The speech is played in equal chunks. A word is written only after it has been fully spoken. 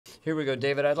Here we go,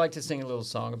 David. I'd like to sing a little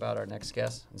song about our next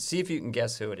guest and see if you can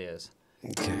guess who it is.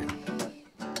 Okay.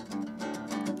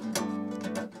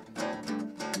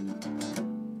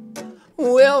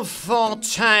 Will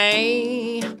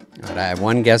Forte. All right, I have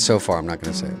one guess so far. I'm not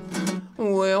going to say it.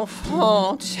 Will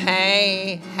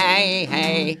Forte.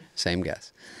 Hey. Same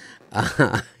guess.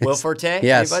 Will Forte?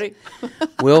 Yes. Anybody?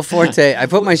 Will Forte. I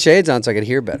put my shades on so I could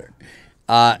hear better.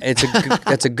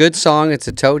 It's a good song. It's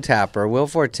a toe tapper. Will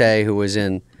Forte, who was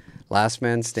in Last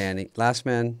Man Standing.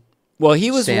 Well, he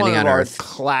was Standing one of on our Earth.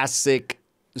 classic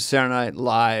Saturday Night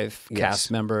Live Yes.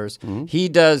 cast members. Mm-hmm. He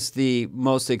does the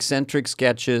most eccentric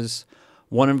sketches.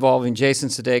 One involving Jason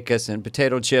Sudeikis and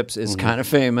potato chips is kind of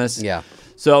famous. Yeah.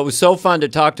 So it was so fun to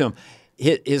talk to him.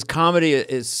 His comedy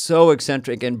is so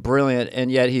eccentric and brilliant, and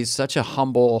yet he's such a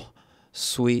humble,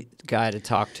 sweet guy to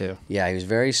talk to. Yeah, he was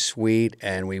very sweet,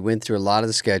 and we went through a lot of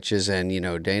the sketches. And you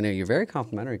know, Dana, you're very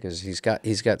complimentary because he's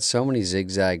got so many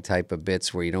zigzag type of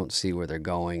bits where you don't see where they're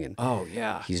going. And oh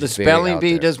yeah, he's the very spelling out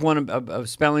bee there. does one a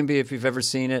spelling bee. If you've ever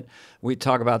seen it, we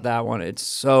talk about that one. It's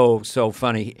so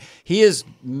funny. He is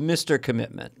Mr.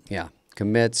 Commitment. Yeah,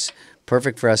 commits,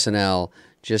 perfect for SNL.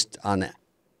 Just on the.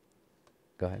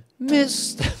 Go ahead.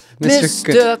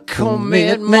 Mr.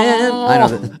 Commitment. I know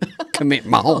that.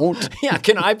 Commitment. Yeah,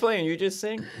 can I play and you just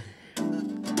sing?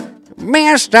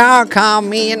 Mr.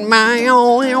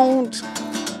 Commitment.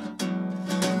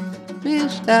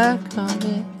 Mr.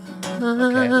 Commitment.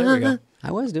 Okay, there we go.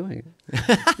 I was doing it.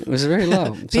 It was very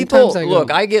low. People, Sometimes I go,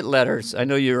 look, I get letters. I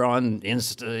know you're on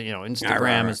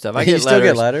Instagram and stuff. I You get still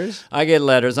get letters? I get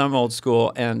letters. I'm old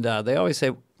school, and they always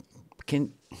say,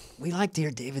 "Can we like to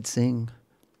hear David sing?"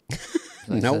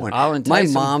 No one. I'll My entice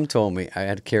 'em. mom told me I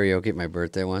had karaoke at my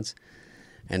birthday once,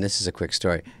 and this is a quick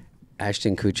story.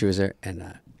 Ashton Kutcher was there,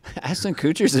 and Ashton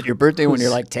Kutcher's at your birthday when you're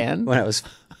like 10? when I was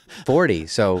 40,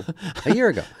 so a year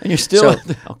ago. And you're still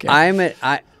So okay.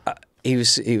 he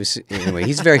was anyway.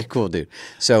 He's a very cool dude.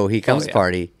 So he comes to yeah.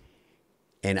 party,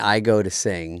 and I go to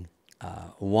sing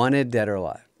 "Wanted Dead or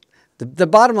Alive." The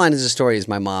bottom line of the story is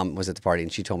my mom was at the party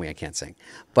and she told me I can't sing,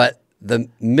 but the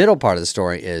middle part of the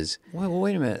story is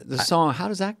Wait a minute. The song, how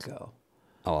does that go?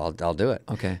 I'll do it.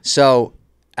 Okay. So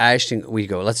Ashton, we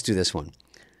go, let's do this one.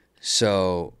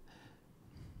 So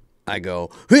I go,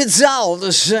 it's all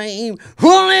the same,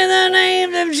 only the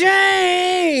names have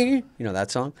changed. You know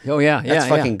that song? Oh, yeah, That's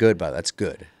yeah. fucking good, but that's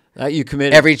good. You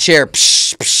committed. Every chair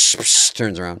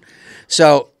turns around.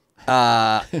 So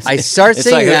I start it's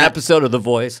singing like an that, episode of The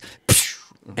Voice.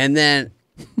 and then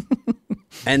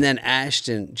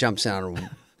Ashton jumps down and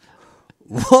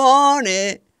want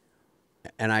it,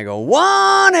 and I go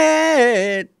want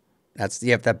it.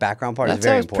 That background part is That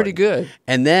very sounds important. pretty good.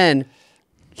 And then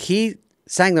he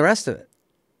sang the rest of it,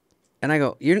 and I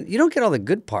go, you don't get all the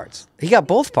good parts. He got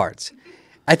both parts.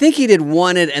 I think he did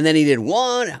wanted, and then he did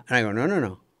one, and I go,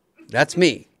 no, that's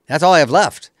me. That's all I have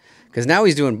left, because now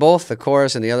he's doing both the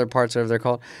chorus and the other parts, whatever they're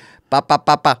called. Ba ba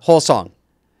ba ba, whole song.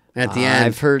 And at the end,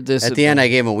 I've heard this. At the end, I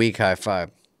gave him a weak high five.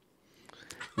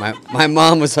 My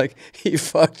mom was like, "He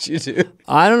fucked you, dude."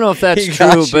 I don't know if that's He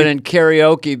got true, you. but in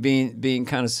karaoke, being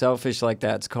kind of selfish like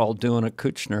that, it's called doing a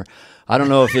Kuchner. I don't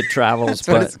know if it travels, That's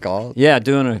but what it's called. yeah,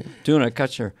 doing a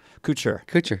Kuchner.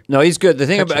 Kutcher. No, he's good. The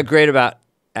thing great about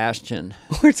Ashton.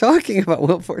 We're talking about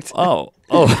Will Forte. Oh.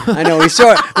 I know we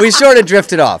sort of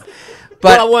drifted off,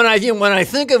 but Well, when I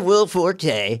think of Will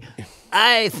Forte,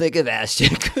 I think of Ashton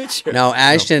Kutcher. no,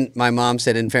 Ashton. My mom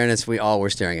said, in fairness, we all were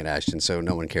staring at Ashton, so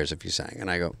no one cares if you sang. And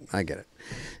I go, I get it.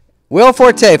 Will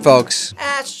Forte, folks.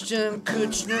 Ashton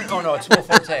Kutcher. Oh no, it's Will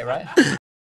Forte, right?